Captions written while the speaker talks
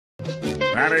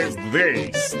That is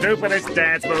the stupidest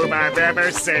dance move I've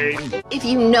ever seen. If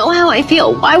you know how I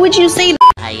feel, why would you say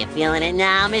that? Are you feeling it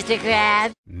now, Mr.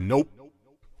 Krabs? Nope.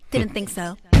 Didn't think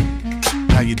so.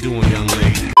 How you doing, young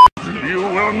lady? You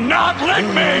will not let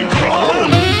me go!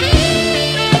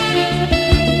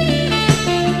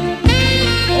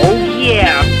 Oh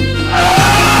yeah!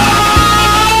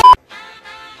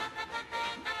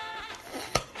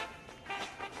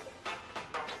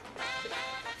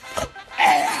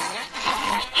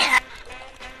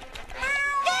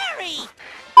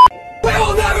 We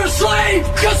will never sleep,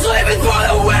 cause sleep is for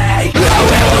the weak! No,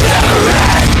 we will never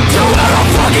rest, till we're all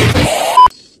fucking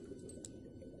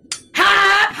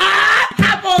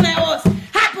Hop on that horse!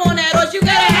 Hop on that horse! You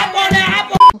gotta hop on that,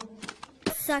 hop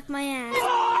on! Suck my ass.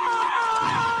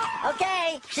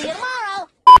 Okay, see you tomorrow.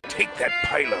 Take that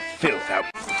pile of filth out.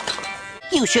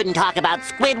 You shouldn't talk about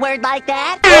Squidward like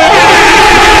that.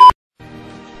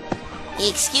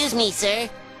 Excuse me, sir.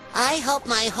 I hope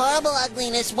my horrible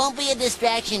ugliness won't be a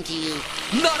distraction to you.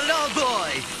 Not at all,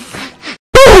 boy!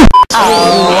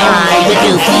 Oh, I'm a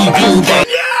goofy goober.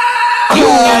 You're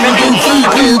a goofy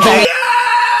goober.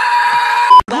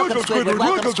 Welcome, Squidward,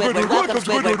 welcome, Squidward, welcome,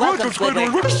 Squidward, welcome,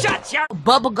 Squidward. Shut your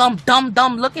bubblegum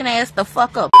dumb looking ass the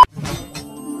fuck up.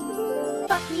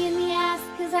 Fuck me in the ass,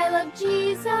 cause I love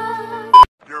Jesus.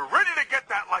 You're ready to get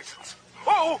that license.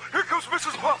 Oh, here comes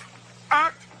Mrs. Puff.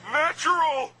 Act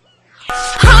natural.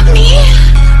 Hump me!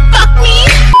 Fuck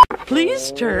me!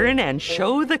 Please turn and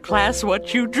show the class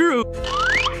what you drew.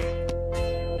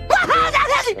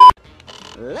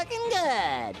 Looking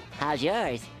good. How's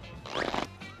yours?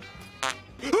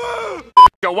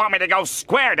 You want me to go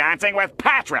square dancing with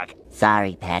Patrick?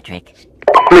 Sorry, Patrick.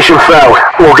 Mission failed.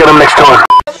 We'll get him next time.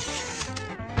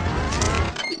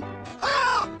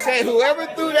 Say whoever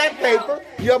threw that paper,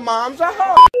 your mom's a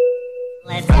hoe.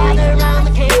 Let's gather around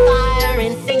the campfire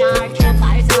and sing our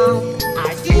campfire song.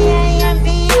 Our campfire.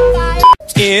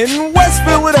 In West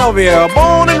Philadelphia,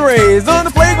 born and raised on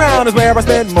the playground is where I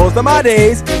spent most of my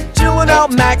days. Chilling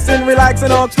out, maxing,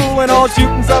 relaxing, all cool and all,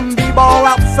 shooting some b-ball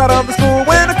outside of the school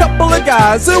when a couple of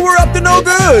guys who were up to no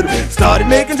good started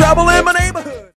making trouble in my neighborhood.